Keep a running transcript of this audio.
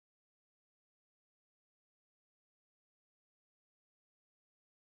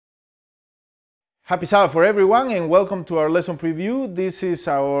Happy Sabbath for everyone and welcome to our lesson preview. This is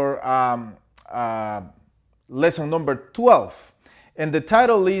our lesson number 12 and the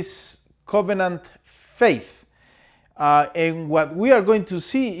title is Covenant Faith. And what we are going to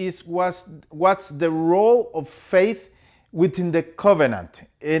see is what's the role of faith within the covenant,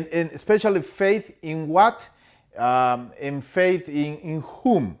 and especially faith in what, and faith in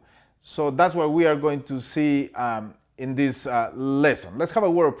whom. So that's what we are going to see in this lesson. Let's have a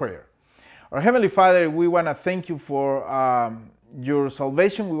word of prayer. Our Heavenly Father, we want to thank you for your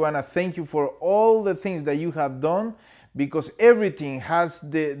salvation. We want to thank you for all the things that you have done, because everything has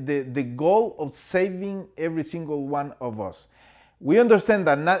the goal of saving every single one of us. We understand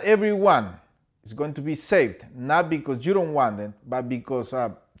that not everyone is going to be saved, not because you don't want it, but because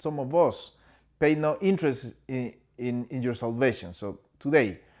some of us pay no interest in your salvation. So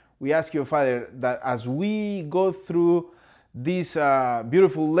today, we ask you, Father, that as we go through this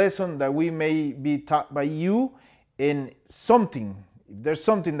beautiful lesson, that we may be taught by you, and if there's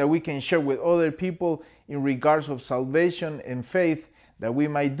something that we can share with other people in regards of salvation and faith, that we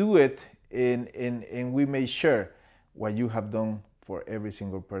might do it and we may share what you have done for every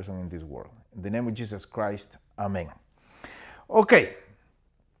single person in this world. In the name of Jesus Christ, amen. Okay,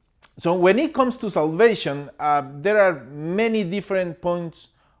 so when it comes to salvation, there are many different points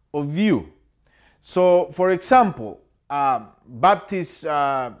of view. So, for example, Baptist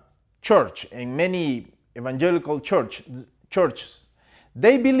church and many evangelical churches,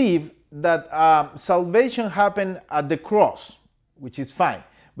 they believe that salvation happened at the cross, which is fine,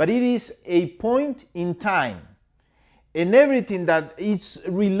 but it is a point in time, and everything that is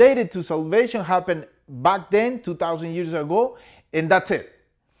related to salvation happened back then, 2,000 years ago, and that's it.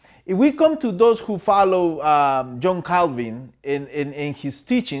 If we come to those who follow John Calvin in his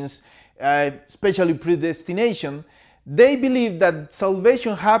teachings, especially predestination, they believe that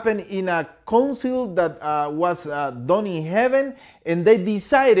salvation happened in a council that was done in heaven, and they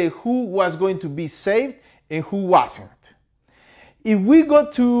decided who was going to be saved and who wasn't. If we go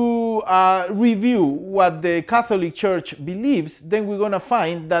to review what the Catholic Church believes, then we're going to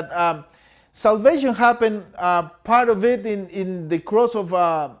find that salvation happened, part of it in the cross of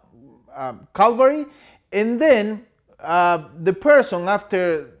Calvary, and then the person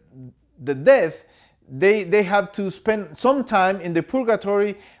after the death, they have to spend some time in the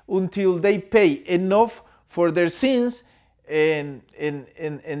purgatory until they pay enough for their sins, and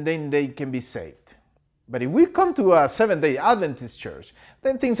then they can be saved. But if we come to a Seventh-day Adventist church,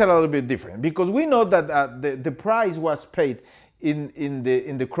 then things are a little bit different, because we know that the price was paid in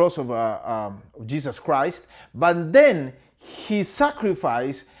the cross of Jesus Christ, but then his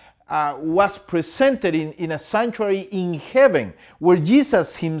sacrifice was presented in a sanctuary in heaven, where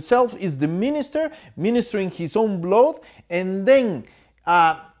Jesus himself is the minister, ministering his own blood, and then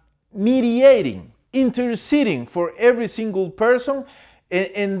mediating, interceding for every single person,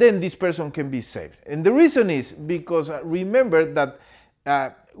 and then this person can be saved. And the reason is because remember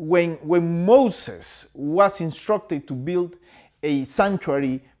that when Moses was instructed to build a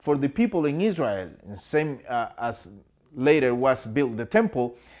sanctuary for the people in Israel, same as later was built the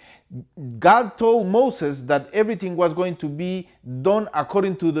temple, God told Moses that everything was going to be done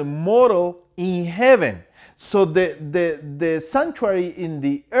according to the model in heaven. So the sanctuary in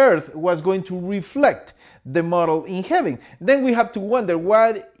the earth was going to reflect the model in heaven. Then we have to wonder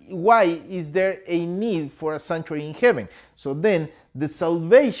why is there a need for a sanctuary in heaven? So then the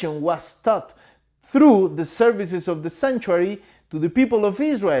salvation was taught through the services of the sanctuary to the people of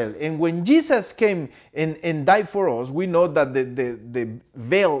Israel. And when Jesus came and died for us, we know that the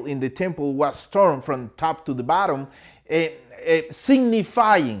veil in the temple was torn from top to the bottom,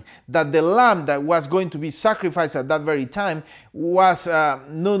 signifying that the lamb that was going to be sacrificed at that very time was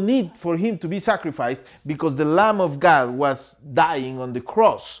no need for him to be sacrificed, because the Lamb of God was dying on the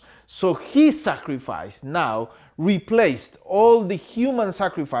cross. So his sacrifice now replaced all the human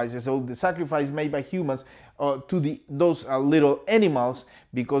sacrifices, all the sacrifice made by humans to those little animals,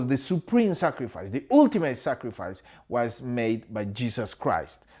 because the supreme sacrifice, the ultimate sacrifice, was made by Jesus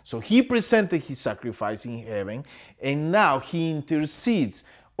Christ. So he presented his sacrifice in heaven, and now he intercedes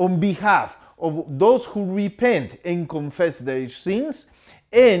on behalf of those who repent and confess their sins,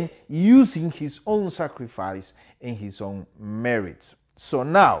 and using his own sacrifice and his own merits. So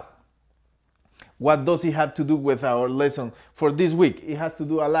now, what does it have to do with our lesson for this week? It has to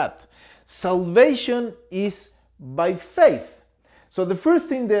do a lot. Salvation is by faith. So the first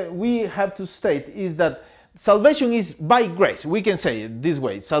thing that we have to state is that salvation is by grace. We can say it this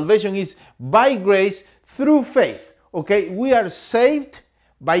way. Salvation is by grace through faith. Okay, we are saved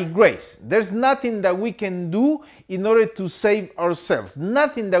by grace. There's nothing that we can do in order to save ourselves,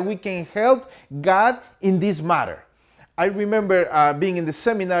 nothing that we can help God in this matter. I remember being in the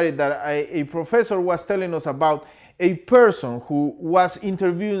seminary that a professor was telling us about a person who was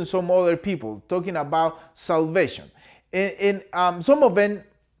interviewing some other people talking about salvation. And some of them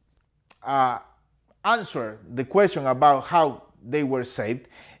answered the question about how they were saved,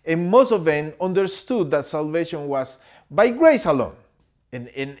 and most of them understood that salvation was by grace alone.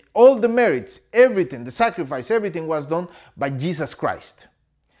 And all the merits, everything, the sacrifice, everything was done by Jesus Christ.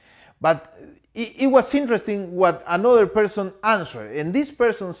 But it was interesting what another person answered. And this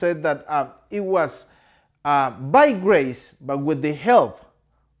person said that it was by grace, but with the help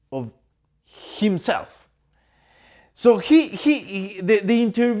of himself. So the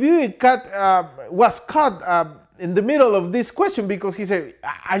interviewer was caught in the middle of this question, because he said,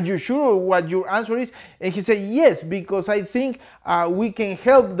 are you sure what your answer is? And he said, yes, because I think we can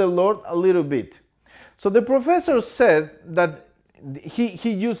help the Lord a little bit. So the professor said that he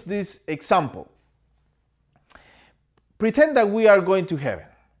used this example. Pretend that we are going to heaven.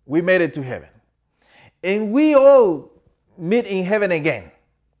 We made it to heaven. And we all meet in heaven again.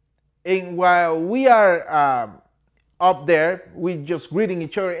 And while we are up there, we just greeting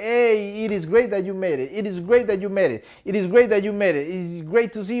each other. Hey, it is great that you made it. It is great that you made it. It is great that you made it. It is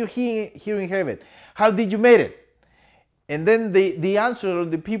great to see you here in heaven. How did you made it? And then the answer of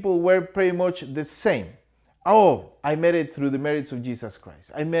the people were pretty much the same. Oh, I made it through the merits of Jesus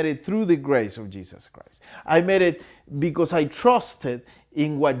Christ. I made it through the grace of Jesus Christ. I made it because I trusted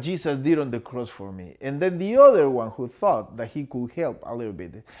in what Jesus did on the cross for me. And then the other one who thought that he could help a little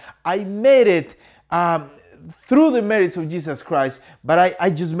bit. I made it through the merits of Jesus Christ, but I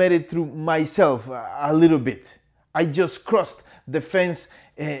just made it through myself a little bit. I just crossed the fence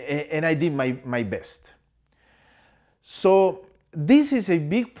and I did my best. So this is a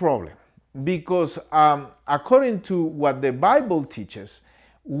big problem, because according to what the Bible teaches,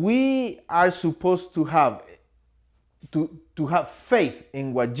 we are supposed to have faith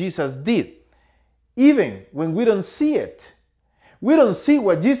in what Jesus did, even when we don't see it. We don't see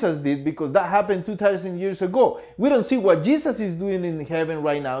what Jesus did because that happened 2,000 years ago. We don't see what Jesus is doing in heaven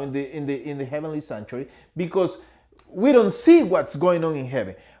right now in the heavenly sanctuary, because we don't see what's going on in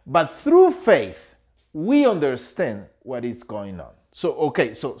heaven. But through faith, we understand what is going on.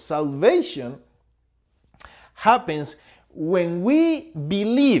 So salvation happens when we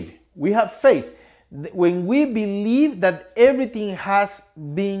believe, we have faith, when we believe that everything has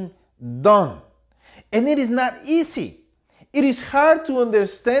been done. And it is not easy. It is hard to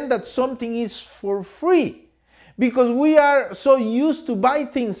understand that something is for free, because we are so used to buy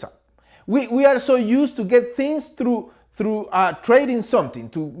things up. We are so used to get things through trading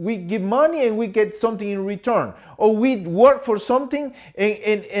something. We give money and we get something in return. Or we work for something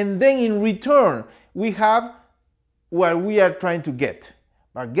and then in return we have what we are trying to get.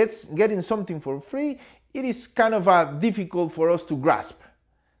 But getting something for free, it is kind of difficult for us to grasp.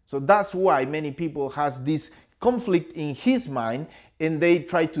 So that's why many people has this conflict in his mind, and they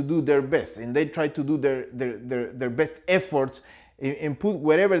try to do their best, and they try to do their best efforts and put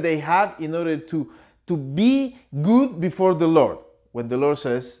whatever they have in order to be good before the Lord. When the Lord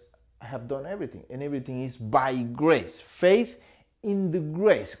says, I have done everything, and everything is by grace. Faith in the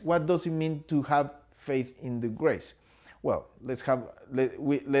grace. What does it mean to have faith in the grace? Well,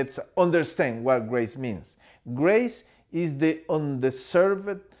 let's understand what grace means. Grace is the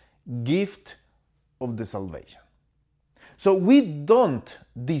undeserved gift of the salvation. So we don't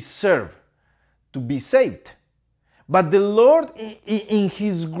deserve to be saved. But the Lord, in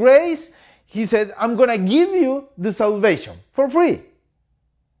His grace, He said, I'm going to give you the salvation for free.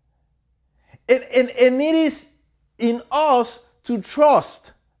 And it is in us to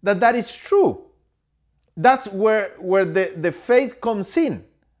trust that that is true. That's where the faith comes in.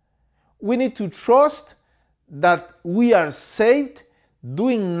 We need to trust that we are saved,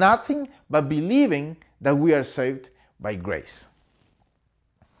 doing nothing but believing that we are saved by grace.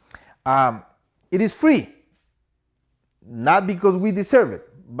 It is free, not because we deserve it,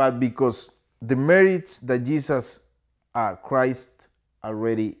 but because the merits that Jesus Christ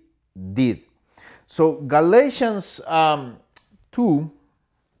already did. So Galatians 2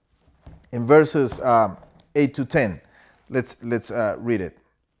 in verses 8 to 10. Let's read it.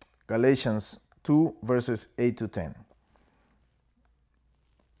 Galatians 2 verses 8 to 10.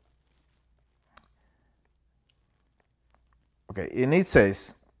 Okay, and it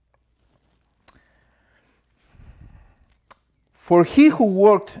says, for he who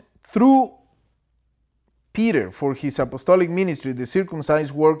worked through Peter for his apostolic ministry, the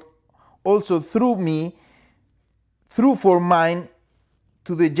circumcised worked also through me, for mine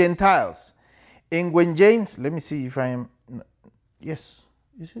to the Gentiles. And when James, let me see if I am, yes,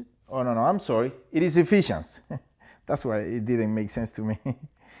 is it? Oh, no, I'm sorry. It is Ephesians. That's why it didn't make sense to me.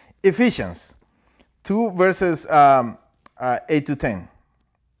 Ephesians 2 verses 8 to 10.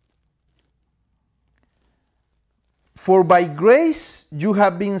 For by grace you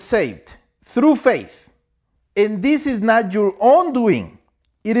have been saved through faith. And this is not your own doing.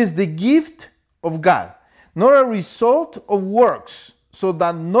 It is the gift of God, not a result of works, so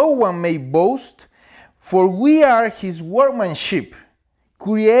that no one may boast. For we are his workmanship,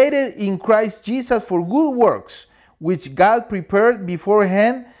 created in Christ Jesus for good works, which God prepared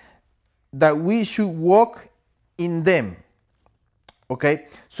beforehand that we should walk in them. Okay,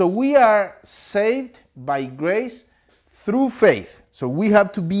 so we are saved by grace through faith. So we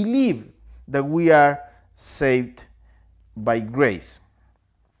have to believe that we are saved by grace.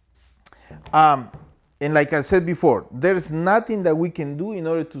 And like I said before, there's nothing that we can do in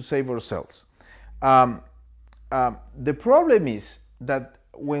order to save ourselves. The problem is that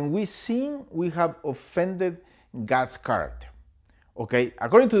when we sin, we have offended God's character. Okay,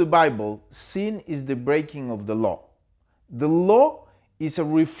 according to the Bible, sin is the breaking of the law. The law is a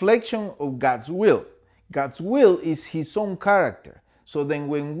reflection of God's will. God's will is his own character. So then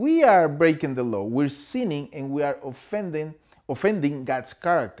when we are breaking the law, we're sinning and we are offending God's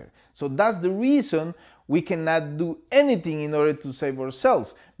character. So that's the reason we cannot do anything in order to save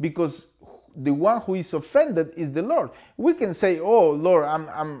ourselves, because the one who is offended is the Lord. We can say, "Oh Lord,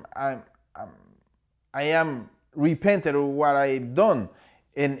 I am repentant of what I've done,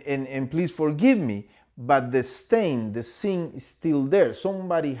 and please forgive me." But the stain, the sin is still there.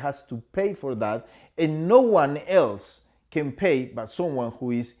 Somebody has to pay for that, and no one else can pay but someone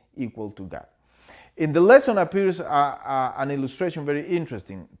who is equal to God. In the lesson appears an illustration very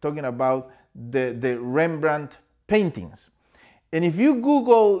interesting, talking about the Rembrandt paintings. And if you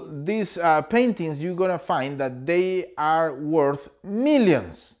Google these paintings, you're going to find that they are worth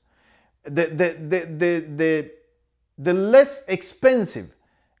millions. The less expensive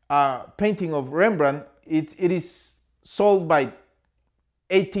painting of Rembrandt, it is sold by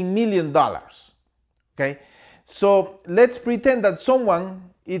 $18 million. Okay, so let's pretend that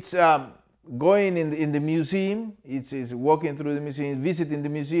someone is going in the museum, is walking through the museum, visiting the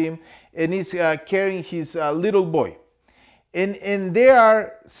museum, and is carrying his little boy. And they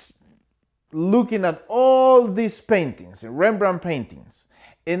are looking at all these paintings, Rembrandt paintings.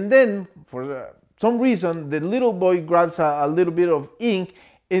 And then, for some reason, the little boy grabs a little bit of ink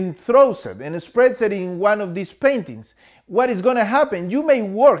and throws it and spreads it in one of these paintings. What is going to happen? You may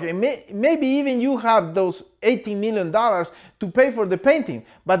work, and maybe even you have those $18 million to pay for the painting,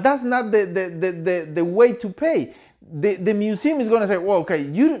 but that's not the way to pay. The museum is going to say, well, okay,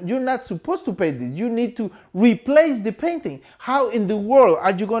 you're not supposed to pay this. You need to replace the painting. How in the world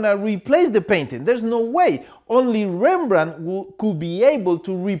are you going to replace the painting? There's no way. Only Rembrandt could be able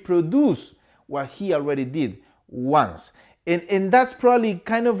to reproduce what he already did once. And that's probably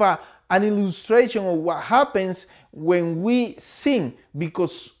kind of an illustration of what happens when we sin,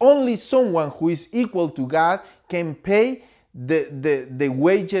 because only someone who is equal to God can pay the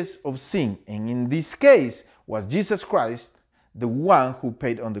wages of sin. And in this case, was Jesus Christ, the one who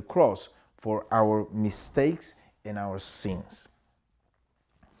paid on the cross for our mistakes and our sins.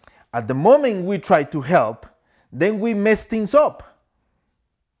 At the moment we try to help, then we mess things up.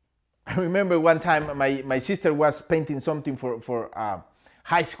 I remember one time my sister was painting something for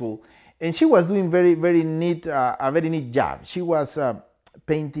high school, and she was doing a very neat job. She was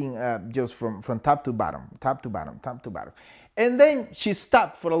painting just from top to bottom. And then she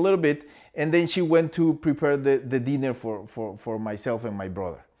stopped for a little bit, and then she went to prepare the dinner for myself and my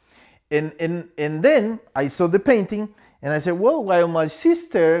brother. And then I saw the painting, and I said, well, while my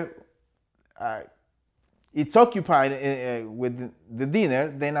sister it's occupied with the dinner,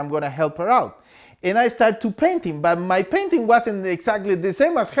 then I'm going to help her out. And I started to painting, but my painting wasn't exactly the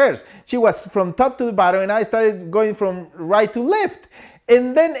same as hers. She was from top to the bottom, and I started going from right to left.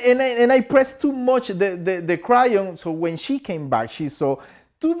 And then and I pressed too much the crayon, so when she came back, she saw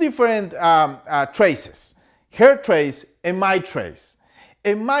two different traces, her trace and my trace.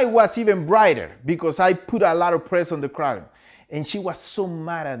 And mine was even brighter because I put a lot of press on the crayon. And she was so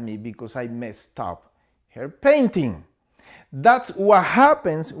mad at me because I messed up her painting. That's what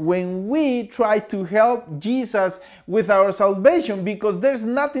happens when we try to help Jesus with our salvation, because there's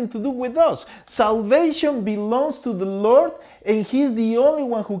nothing to do with us. Salvation belongs to the Lord, and He's the only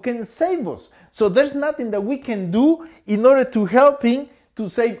one who can save us. So there's nothing that we can do in order to help Him to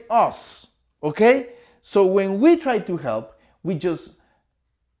save us. Okay? So when we try to help, we just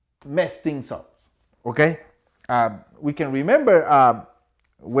mess things up. Okay? We can remember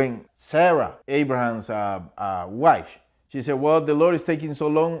when Sarah, Abraham's wife, she said, well, the Lord is taking so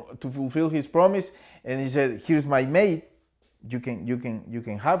long to fulfill his promise. And he said, here's my maid. You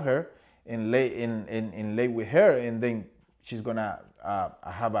can have her and lay with her, and then she's gonna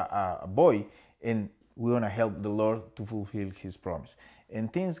have a boy, and we're gonna help the Lord to fulfill his promise.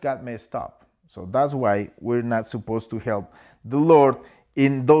 And things got messed up. So that's why we're not supposed to help the Lord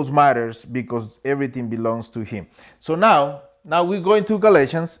in those matters, because everything belongs to him. So now we're going to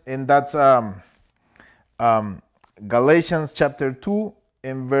Galatians, and that's Galatians chapter 2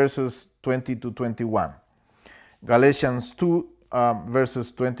 and verses 20 to 21. Galatians 2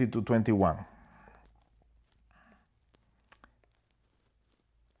 verses 20 to 21.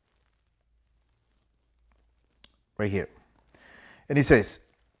 Right here. And it says,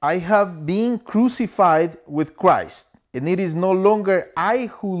 I have been crucified with Christ, and it is no longer I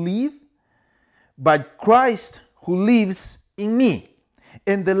who live, but Christ who lives in me.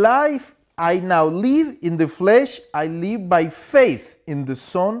 And the life I now live in the flesh, I live by faith in the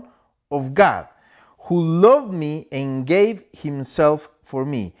Son of God, who loved me and gave himself for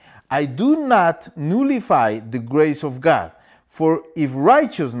me. I do not nullify the grace of God, for if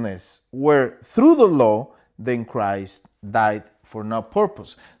righteousness were through the law, then Christ died for no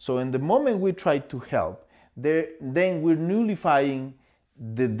purpose. So in the moment we try to help, then we're nullifying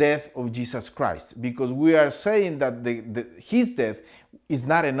the death of Jesus Christ, because we are saying that his death is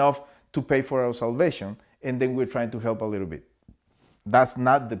not enough to pay for our salvation, and then we're trying to help a little bit. That's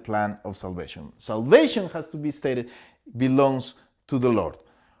not the plan of salvation. Salvation has to be stated, belongs to the Lord.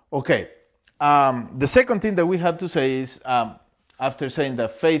 Okay, the second thing that we have to say is, after saying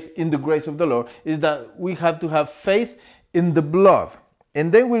that faith in the grace of the Lord, is that we have to have faith in the blood.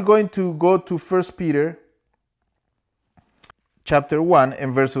 And then we're going to go to 1 Peter chapter 1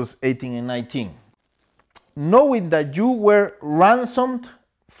 and verses 18 and 19. Knowing that you were ransomed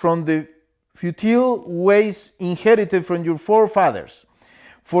from the futile ways inherited from your forefathers,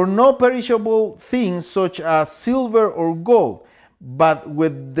 for no perishable things such as silver or gold, but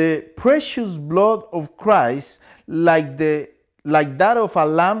with the precious blood of Christ, like that of a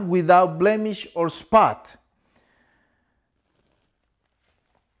lamb without blemish or spot.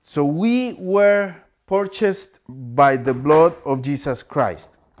 So we were purchased by the blood of Jesus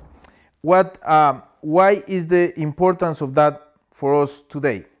Christ. Why is the importance of that for us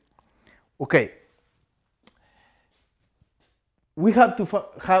today? Okay, we have to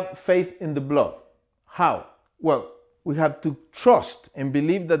have faith in the blood. How? Well, we have to trust and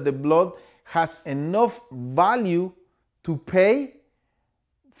believe that the blood has enough value to pay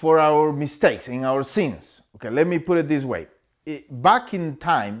for our mistakes and our sins. Okay, let me put it this way. Back in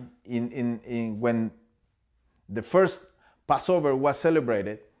time, when the first Passover was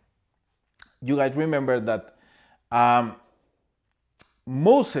celebrated, you guys remember that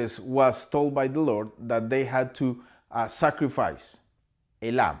Moses was told by the Lord that they had to sacrifice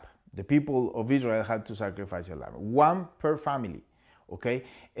a lamb. The people of Israel had to sacrifice a lamb, one per family, okay?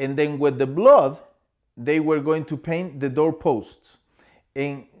 And then with the blood, they were going to paint the doorposts.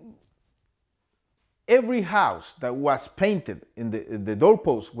 And every house that was painted in the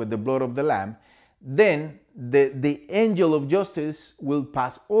doorpost with the blood of the lamb, then the angel of justice will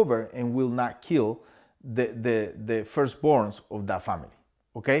pass over and will not kill the firstborns of that family,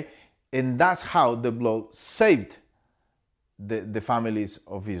 okay? And that's how the blood saved the families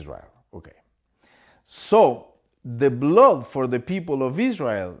of Israel, okay? So the blood for the people of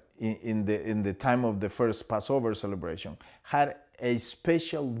Israel in the time of the first Passover celebration had a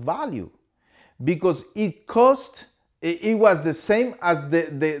special value, because it was the same as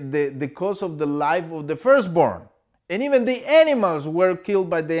the cost of the life of the firstborn. And even the animals were killed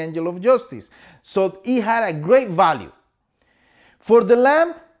by the angel of justice. So it had a great value. For the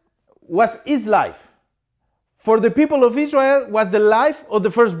lamb was its life. For the people of Israel was the life of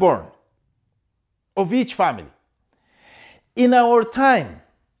the firstborn of each family. In our time,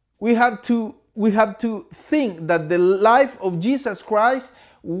 we have to think that the life of Jesus Christ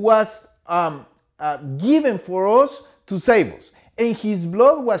was given for us to save us. And his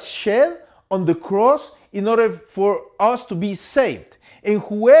blood was shed on the cross in order for us to be saved. And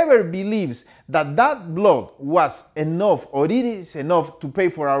whoever believes that that blood was enough, or it is enough to pay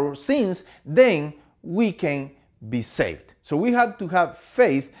for our sins, then we can be saved. So we have to have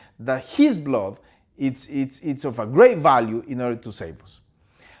faith that his blood it's of a great value in order to save us.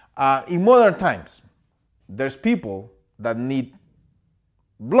 In modern times, there's people that need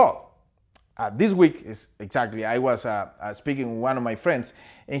blood. This week is exactly, I was speaking with one of my friends,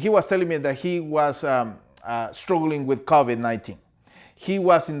 and he was telling me that he was struggling with COVID-19. He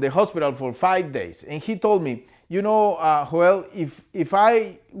was in the hospital for 5 days, and he told me, You know, Joel, if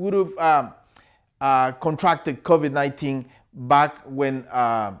I would have contracted COVID-19 back when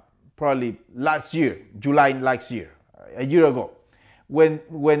probably last year, July last year, a year ago, when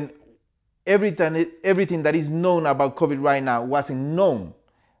everything that is known about COVID right now wasn't known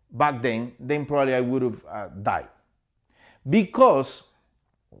back then probably I would have died. Because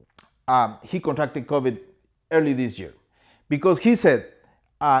he contracted COVID early this year. Because he said,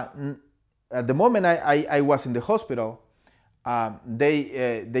 at the moment I was in the hospital,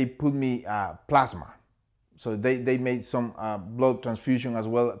 they put me plasma. So they made some blood transfusion as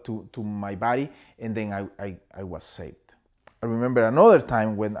well to my body, and then I was saved. I remember another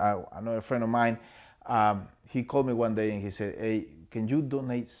time when another friend of mine, he called me one day and he said, hey, can you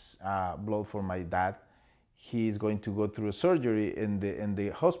donate blood for my dad? He is going to go through a surgery, and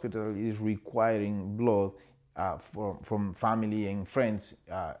the hospital is requiring blood from family and friends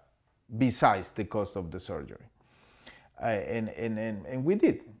besides the cost of the surgery. And we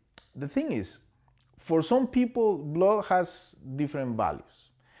did. The thing is, for some people, blood has different values.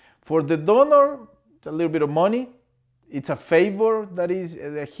 For the donor, it's a little bit of money. It's a favor that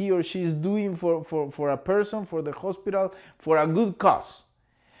he or she is doing for a person, for the hospital, for a good cause.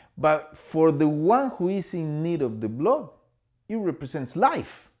 But for the one who is in need of the blood, it represents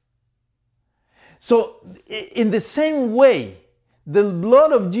life. So in the same way, the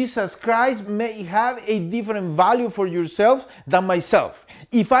blood of Jesus Christ may have a different value for yourself than myself.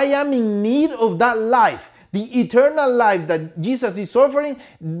 If I am in need of that life, the eternal life that Jesus is offering,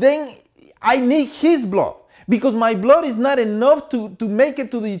 then I need His blood. Because my blood is not enough to make it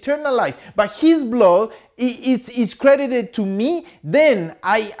to the eternal life. But His blood is credited to me, then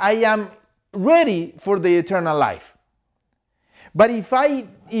I am ready for the eternal life. But if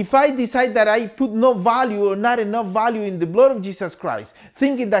I decide that I put no value or not enough value in the blood of Jesus Christ,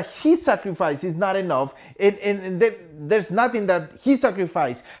 thinking that His sacrifice is not enough, and there's nothing that His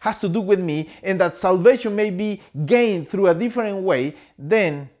sacrifice has to do with me, and that salvation may be gained through a different way,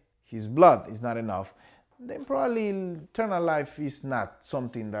 then His blood is not enough. Then probably eternal life is not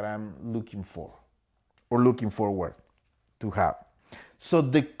something that I'm looking for or looking forward to have. So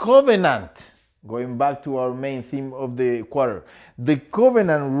the covenant, going back to our main theme of the quarter, the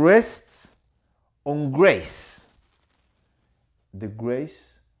covenant rests on grace, the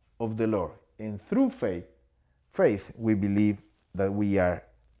grace of the Lord. And through faith, we believe that we are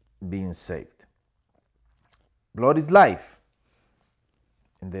being saved. Blood is life,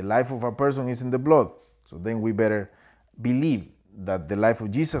 and the life of a person is in the blood. So then we better believe that the life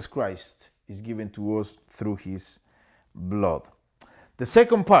of Jesus Christ is given to us through His blood. The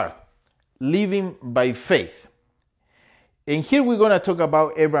second part, living by faith. And here we're going to talk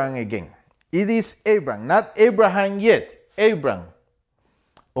about Abraham again. It is Abraham, not Abraham yet, Abraham.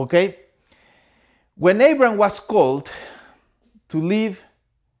 Okay? When Abraham was called to leave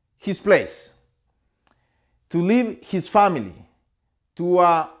his place, to leave his family, to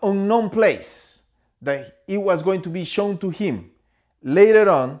an unknown place, that it was going to be shown to him later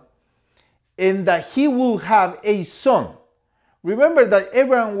on, and that he will have a son. Remember that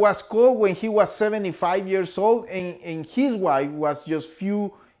Abraham was called when he was 75 years old, and his wife was just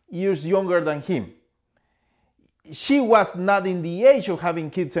few years younger than him. She was not in the age of having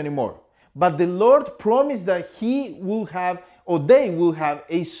kids anymore. But the Lord promised that he will have, or they will have,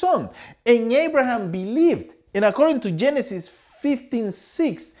 a son. And Abraham believed. And according to Genesis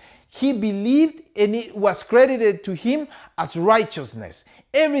 15:6, he believed, and it was credited to him as righteousness.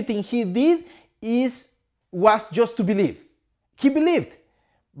 Everything he did was just to believe. He believed.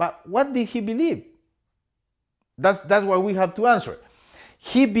 But what did he believe? That's what we have to answer.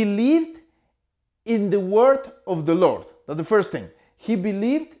 He believed in the word of the Lord. That's the first thing. He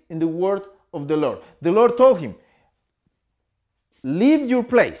believed in the word of the Lord. The Lord told him, leave your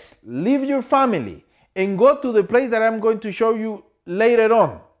place, leave your family, and go to the place that I'm going to show you later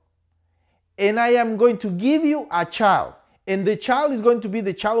on. And I am going to give you a child. And the child is going to be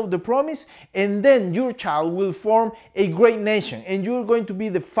the child of the promise. And then your child will form a great nation. And you're going to be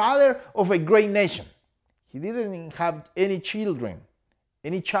the father of a great nation. He didn't have any children,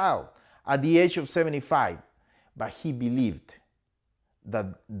 any child at the age of 75. But he believed that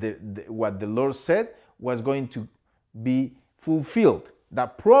what the Lord said was going to be fulfilled.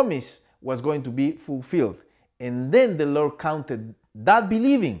 That promise was going to be fulfilled. And then the Lord counted that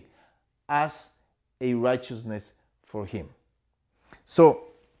believing as a righteousness for him. So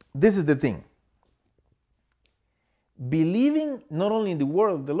this is the thing. Believing not only in the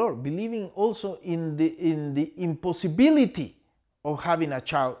word of the Lord, believing also in the impossibility of having a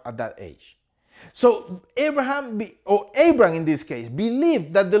child at that age. So Abraham in this case,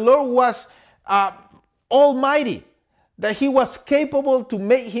 believed that the Lord was almighty, that he was capable to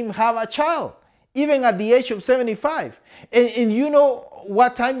make him have a child, even at the age of 75. And you know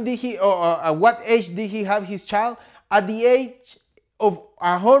what time did he, or at what age did he have his child? At the age of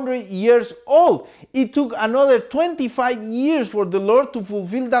 100 years old. It took another 25 years for the Lord to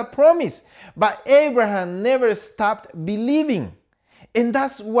fulfill that promise. But Abraham never stopped believing. And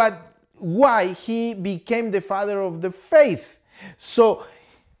that's why he became the father of the faith. So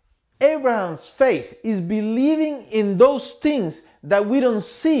Abraham's faith is believing in those things that we don't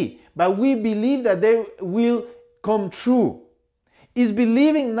see, but we believe that they will come true. Is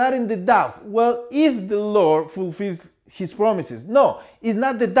believing not in the doubt. Well, if the Lord fulfills his promises. No, it's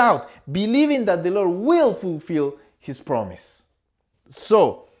not the doubt. Believing that the Lord will fulfill his promise.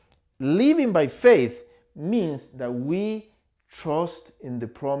 So, living by faith means that we trust in the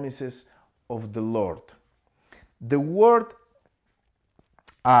promises of the Lord. The word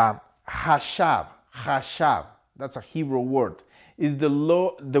hashab, that's a Hebrew word, is the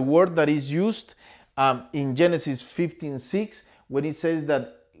word that is used in Genesis 15:6 when it says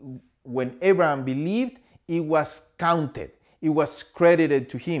that when Abraham believed, it was counted, it was credited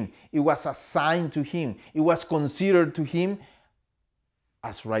to him, it was assigned to him, it was considered to him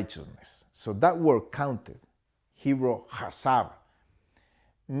as righteousness. So that word counted, Hebrew hasab,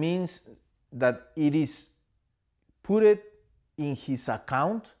 means that it is put it in his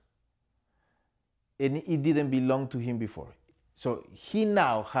account and it didn't belong to him before. So he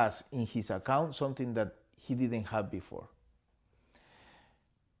now has in his account something that he didn't have before.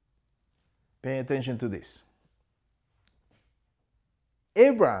 Pay attention to this.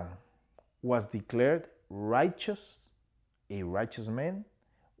 Abraham was declared righteous, a righteous man,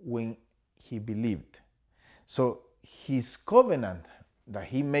 when he believed. So his covenant that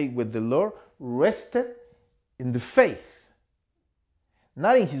he made with the Lord rested in the faith,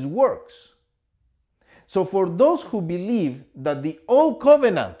 not in his works. So for those who believe that the old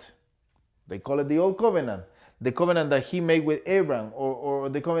covenant, they call it the old covenant, the covenant that he made with Abraham, or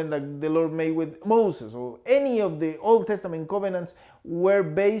the covenant that the Lord made with Moses, or any of the Old Testament covenants were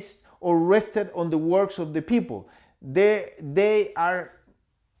based or rested on the works of the people. They are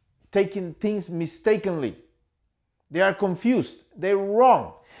taking things mistakenly. They are confused. They're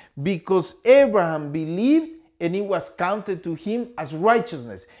wrong. Because Abraham believed and it was counted to him as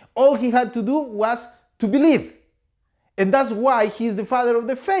righteousness. All he had to do was to believe. And that's why he's the father of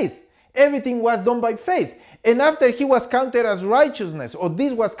the faith. Everything was done by faith. And after he was counted as righteousness, or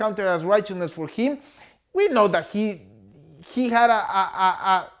this was counted as righteousness for him, we know that he had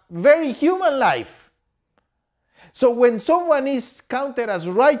a very human life. So when someone is counted as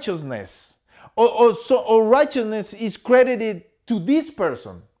righteousness, or righteousness is credited to this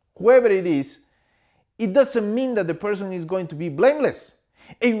person, whoever it is, it doesn't mean that the person is going to be blameless.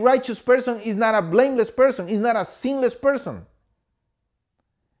 A righteous person is not a blameless person, is not a sinless person.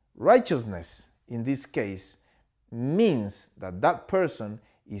 Righteousness, in this case, means that that person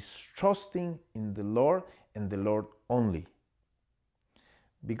is trusting in the Lord and the Lord only.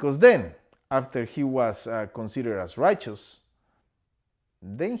 Because then, after he was considered as righteous,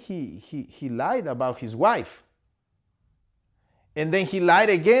 then he lied about his wife. And then he lied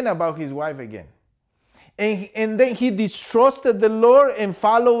again about his wife again. And then he distrusted the Lord and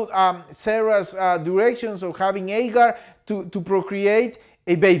followed Sarah's directions of having Hagar to procreate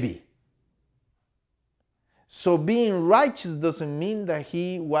a baby. So being righteous doesn't mean that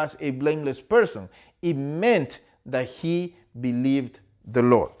he was a blameless person. It meant that he believed the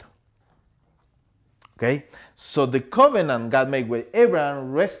Lord. Okay? So the covenant God made with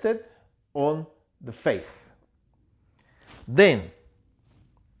Abraham rested on the faith. Then,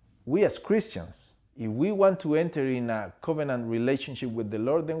 we as Christians, if we want to enter in a covenant relationship with the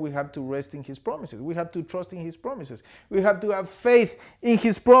Lord, then we have to rest in his promises. We have to trust in his promises. We have to have faith in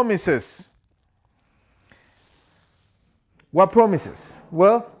his promises. What promises?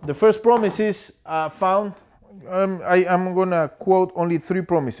 Well, the first promise is found, I'm going to quote only 3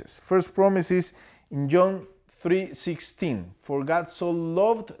 promises. First promise is in John 3:16. For God so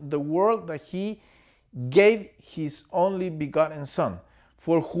loved the world that he gave his only begotten Son.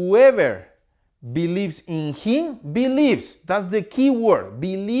 For whoever believes in him, believes, that's the key word,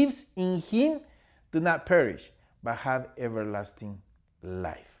 believes in him, do not perish, but have everlasting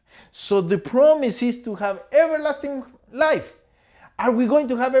life. So the promise is to have everlasting life. Are we going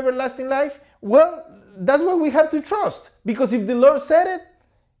to have everlasting life? Well, that's what we have to trust. Because if the Lord said it,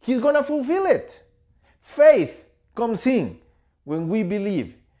 he's going to fulfill it. Faith comes in when we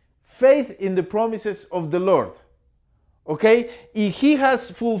believe. Faith in the promises of the Lord. Okay? If he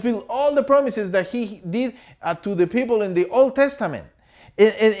has fulfilled all the promises that he did to the people in the Old Testament,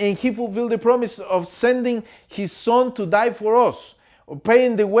 And he fulfilled the promise of sending his son to die for us, of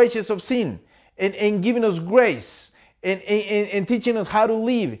paying the wages of sin, and giving us grace, and teaching us how to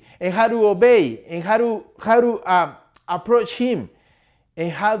live, and how to obey, and how to approach him,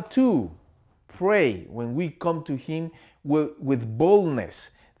 and how to pray when we come to him with boldness,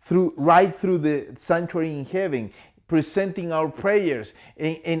 right through the sanctuary in heaven, presenting our prayers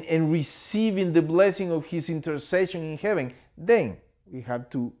and receiving the blessing of his intercession in heaven. Then we have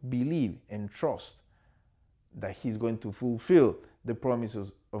to believe and trust that he's going to fulfill the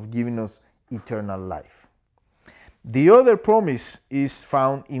promises of giving us eternal life. The other promise is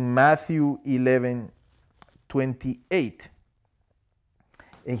found in Matthew 11:28.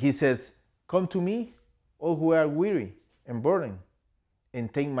 And he says, "Come to me, all who are weary and burdened,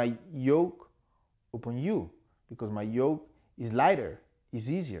 and take my yoke upon you, because my yoke is lighter, is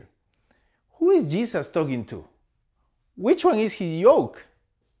easier." Who is Jesus talking to? Which one is his yoke?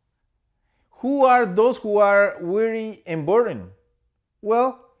 Who are those who are weary and burdened?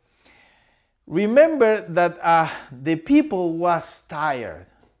 Well, remember that the people was tired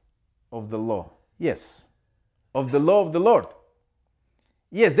of the law. Yes, of the law of the Lord.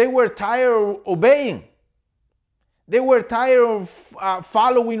 Yes, they were tired of obeying. They were tired of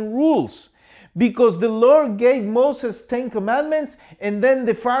following rules, because the Lord gave Moses 10 commandments, and then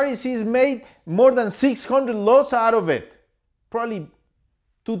the Pharisees made more than 600 laws out of it. Probably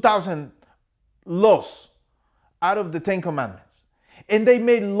 2,000 laws out of the 10 commandments. And they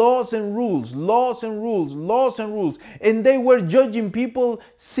made laws and rules, laws and rules, laws and rules. And they were judging people,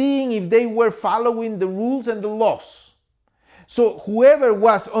 seeing if they were following the rules and the laws. So whoever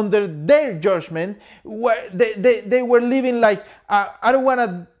was under their judgment, they were living like, I don't want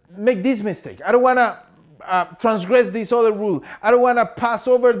to make this mistake. I don't want to transgress this other rule. I don't want to pass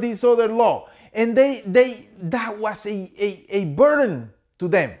over this other law. And that was a burden to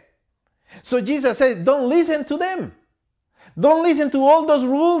them. So Jesus said, don't listen to them. Don't listen to all those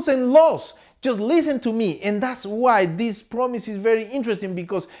rules and laws. Just listen to me. And that's why this promise is very interesting,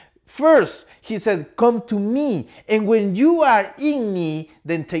 because first, he said, come to me. And when you are in me,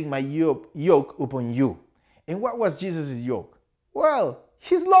 then take my yoke upon you. And what was Jesus' yoke? Well,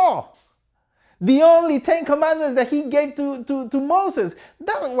 his law. The only 10 commandments that he gave to Moses.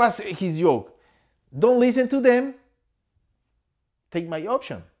 That was his yoke. Don't listen to them. Take my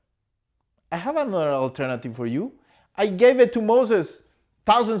option. I have another alternative for you. I gave it to Moses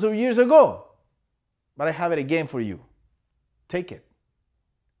thousands of years ago, but I have it again for you. Take it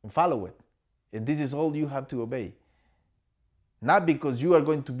and follow it. And this is all you have to obey. Not because you are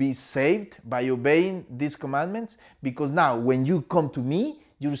going to be saved by obeying these commandments, because now when you come to me,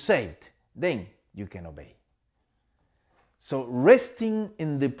 you're saved. Then you can obey. So resting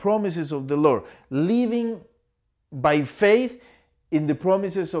in the promises of the Lord, living by faith in the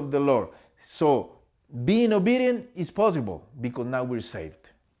promises of the Lord. So being obedient is possible because now we're saved.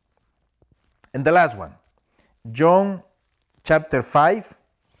 And the last one, John chapter 5,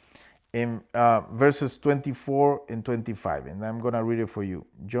 in verses 24 and 25. And I'm going to read it for you.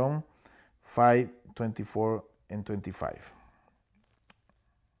 John 5, 24 and 25.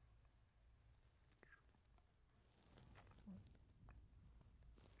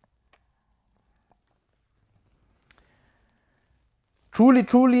 Truly,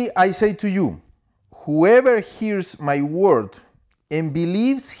 truly, I say to you, whoever hears my word and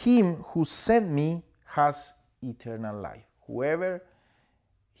believes him who sent me has eternal life. Whoever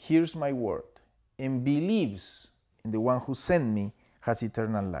hears my word and believes in the one who sent me has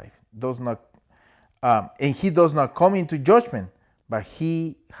eternal life. And he does not come into judgment, but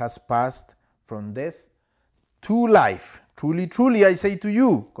he has passed from death to life. Truly, truly, I say to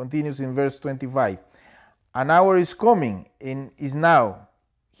you, continues in verse 25, an hour is coming and is now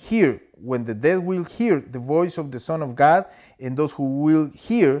here when the dead will hear the voice of the Son of God, and those who will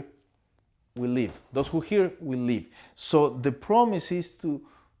hear will live. Those who hear will live. So the promise is to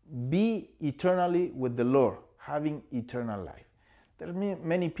be eternally with the Lord, having eternal life. There are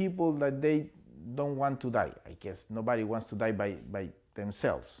many people that they don't want to die. I guess nobody wants to die by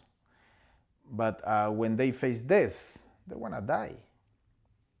themselves. But when they face death, they want to die.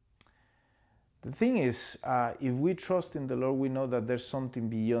 The thing is, if we trust in the Lord, we know that there's something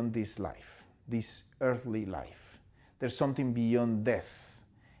beyond this life, this earthly life. There's something beyond death,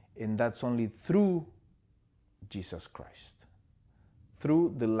 and that's only through Jesus Christ,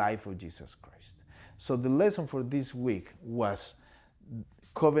 through the life of Jesus Christ. So the lesson for this week was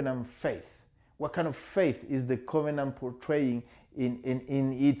covenant faith. What kind of faith is the covenant portraying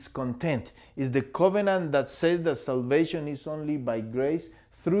in its content? Is the covenant that says that salvation is only by grace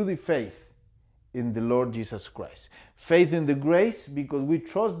through the faith in the Lord Jesus Christ. Faith in the grace because we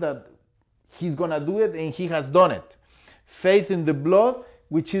trust that He's going to do it and He has done it. Faith in the blood,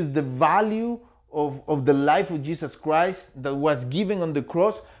 which is the value of the life of Jesus Christ that was given on the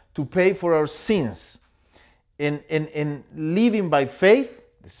cross to pay for our sins. And living by faith,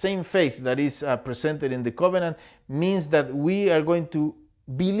 the same faith that is presented in the covenant, means that we are going to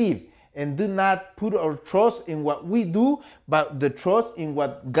believe and do not put our trust in what we do, but the trust in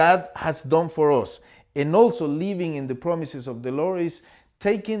what God has done for us. And also living in the promises of the Lord is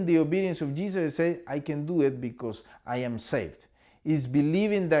taking the obedience of Jesus and say, I can do it because I am saved. Is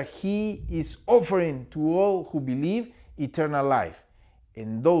believing that He is offering to all who believe eternal life.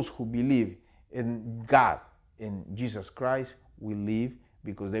 And those who believe in God, in Jesus Christ, will live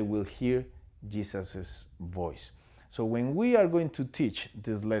because they will hear Jesus' voice. So when we are going to teach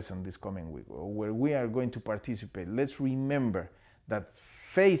this lesson this coming week, or where we are going to participate, let's remember that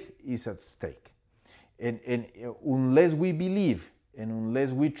faith is at stake. And unless we believe and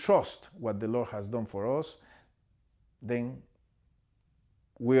unless we trust what the Lord has done for us, then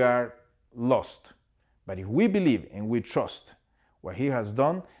we are lost. But if we believe and we trust what He has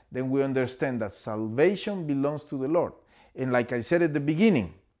done, then we understand that salvation belongs to the Lord. And like I said at the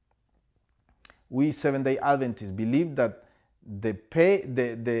beginning, we Seventh-day Adventists believe that the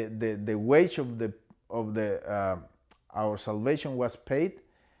wage of our salvation was paid,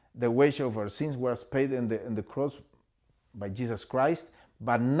 the wage of our sins was paid in the cross by Jesus Christ,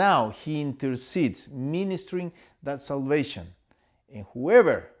 but now He intercedes, ministering that salvation. And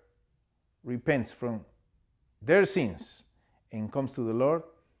whoever repents from their sins and comes to the Lord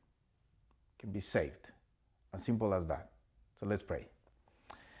can be saved. As simple as that. So let's pray.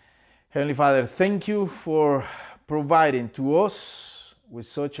 Heavenly Father, thank You for providing to us with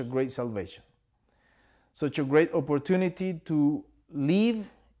such a great salvation, such a great opportunity to live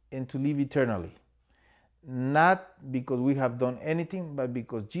and to live eternally. Not because we have done anything, but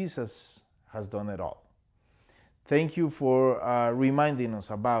because Jesus has done it all. Thank You for reminding us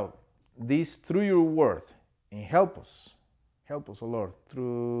about this through Your word, and help us, oh Lord,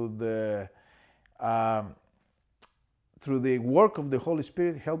 through the work of the Holy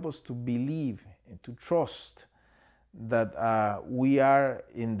Spirit. Help us to believe and to trust that we are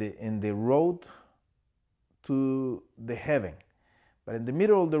in the road to the heaven. But in the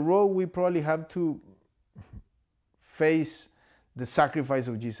middle of the road, we probably have to face the sacrifice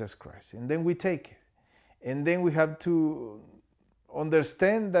of Jesus Christ. And then we take it. And then we have to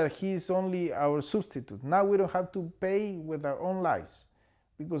understand that He is only our substitute. Now we don't have to pay with our own lives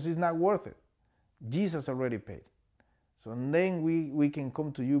because it's not worth it. Jesus already paid. So then we can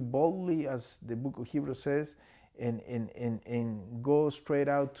come to You boldly, as the book of Hebrews says, and go straight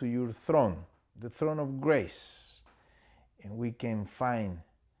out to Your throne, the throne of grace. And we can find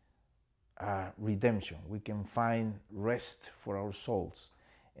redemption. We can find rest for our souls.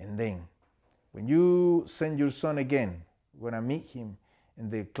 And then when You send Your Son again, we're going to meet Him in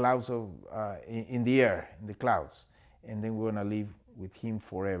the clouds in the air, in the clouds. And then we're going to live with Him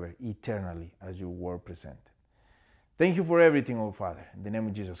forever, eternally, as Your word presented. Thank You for everything, oh Father. In the name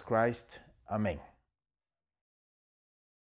of Jesus Christ, amen.